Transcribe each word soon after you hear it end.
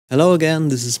Hello again,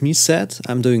 this is me Zettt.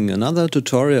 I'm doing another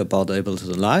tutorial about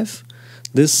Ableton Live.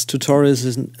 This tutorial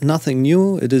is nothing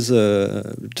new, it is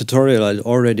a tutorial I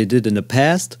already did in the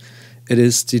past. It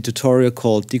is the tutorial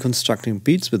called Deconstructing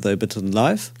Beats with Ableton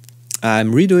Live.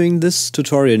 I'm redoing this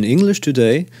tutorial in English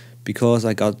today because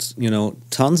I got,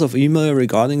 tons of email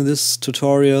regarding this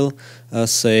tutorial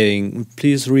saying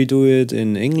please redo it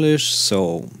in English,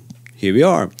 so here we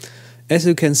are. As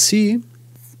you can see,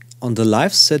 on the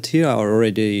live set here, I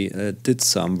already did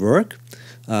some work.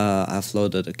 I've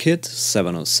loaded a kit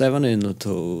 707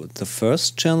 into the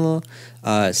first channel.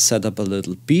 I set up a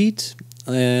little beat,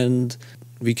 and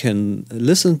we can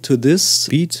listen to this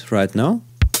beat right now.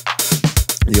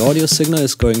 The audio signal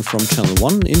is going from channel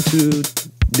 1 into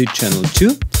the channel 2.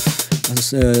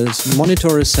 This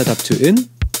monitor is set up to in,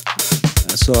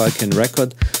 so I can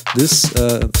record this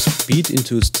beat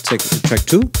into track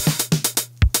 2.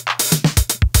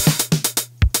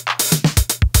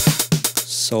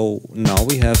 So now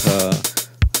we have a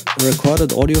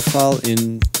recorded audio file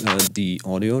in the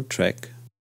audio track.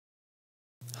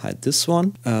 Hide this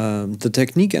one. The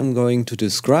technique I'm going to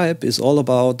describe is all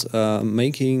about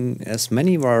making as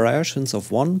many variations of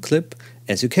one clip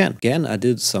as you can. Again, I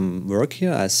did some work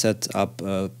here. I set up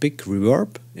a big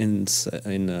reverb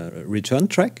in a return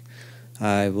track.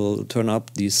 I will turn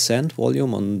up the send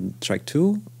volume on track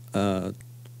 2,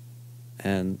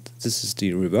 and this is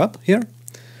the reverb here.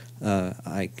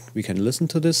 We can listen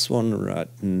to this one right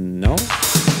now.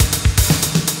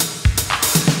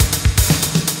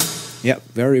 Yeah,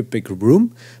 very big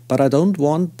room, but I don't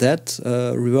want that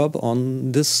reverb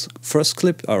on this first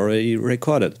clip I already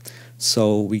recorded.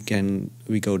 So we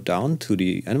go down to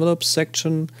the envelope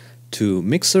section, to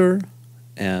mixer,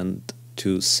 and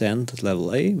to send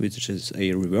level A, which is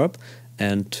a reverb,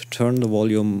 and turn the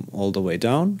volume all the way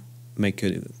down, make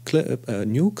a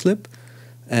new clip,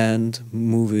 and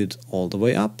move it all the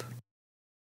way up.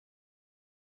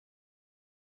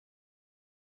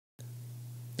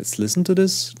 Let's listen to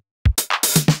this.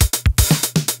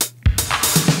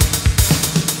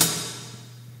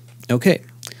 Okay,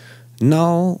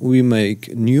 now we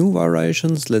make new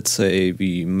variations. Let's say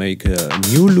we make a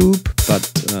new loop, but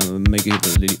make it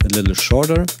a little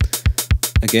shorter.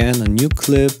 Again, a new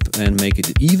clip and make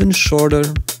it even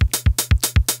shorter.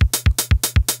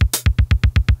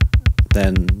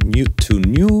 Then two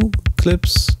new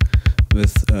clips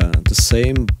with the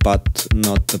same, but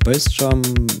not the bass drum.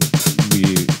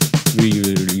 We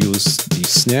will use the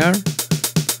snare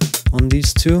on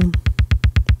these two.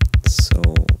 So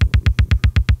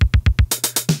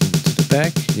to the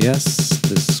back. Yes,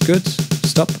 this is good.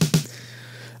 Stop.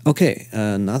 Okay,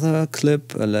 another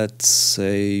clip. Let's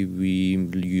say we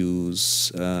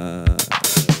use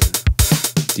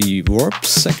the warp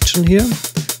section here,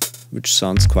 which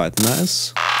sounds quite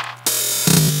nice.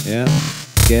 Yeah,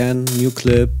 again, new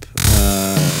clip.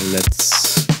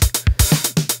 Let's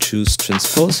choose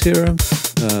transpose here.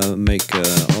 Make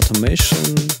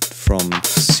automation from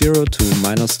 0 to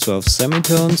 -12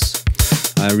 semitones.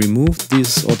 I removed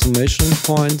these automation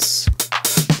points.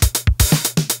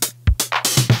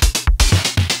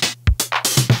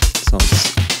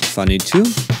 Sounds funny too.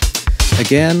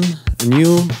 Again, a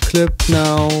new clip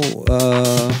now.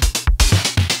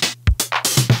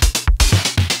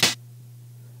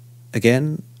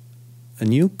 Again, a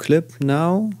new clip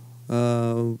now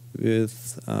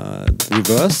with the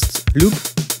reversed loop.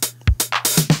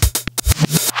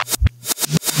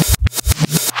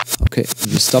 Okay,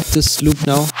 we stop this loop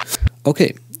now.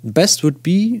 Okay, best would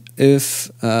be if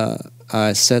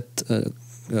I set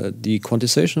the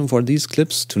quantization for these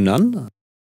clips to none,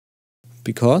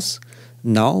 because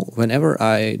now whenever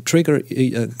I trigger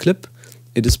a clip,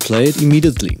 it is played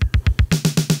immediately.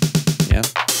 Yeah.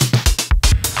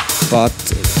 But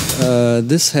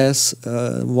this has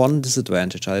one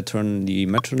disadvantage. I turn the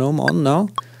metronome on now,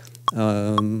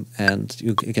 and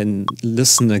you can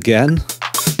listen again.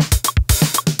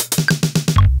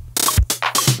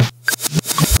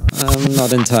 I'm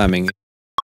not in timing.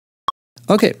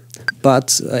 Okay,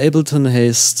 but Ableton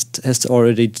has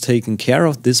already taken care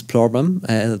of this problem.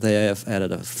 They have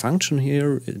added a function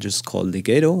here, just called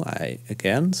Legato. I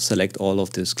again select all of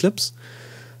these clips.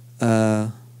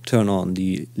 Turn on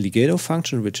the Legato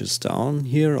function, which is down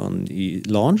here on the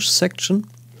launch section,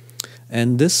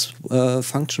 and this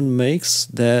function makes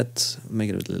that,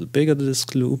 make it a little bigger,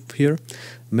 this loop here,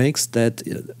 makes that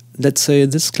let's say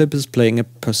this clip is playing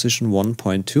at position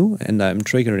 1.2 and I'm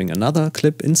triggering another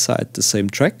clip inside the same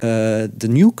track. The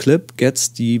new clip gets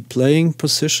the playing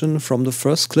position from the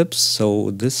first clips,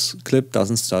 so this clip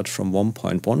doesn't start from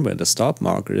 1.1 where the start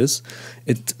marker is,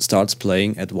 it starts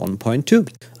playing at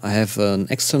 1.2. I have an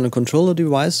external controller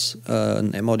device,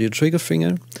 an M-Audio trigger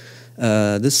finger.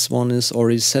 This one is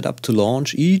already set up to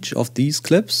launch each of these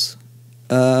clips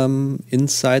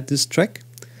inside this track.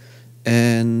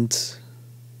 And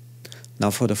now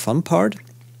for the fun part,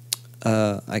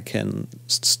 I can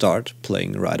start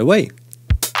playing right away.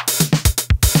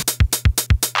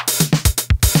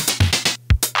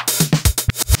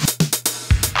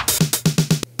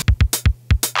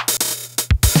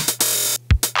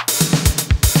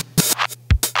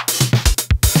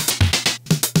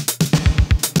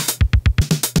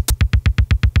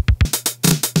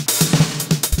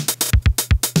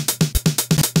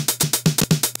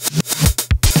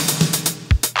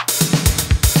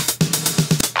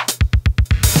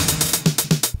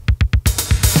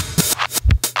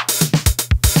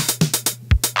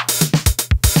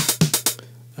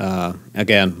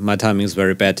 Again, my timing is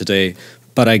very bad today,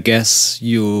 but I guess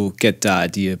you get the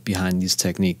idea behind this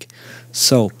technique.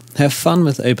 So, have fun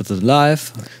with Ableton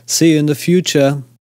Live. See you in the future.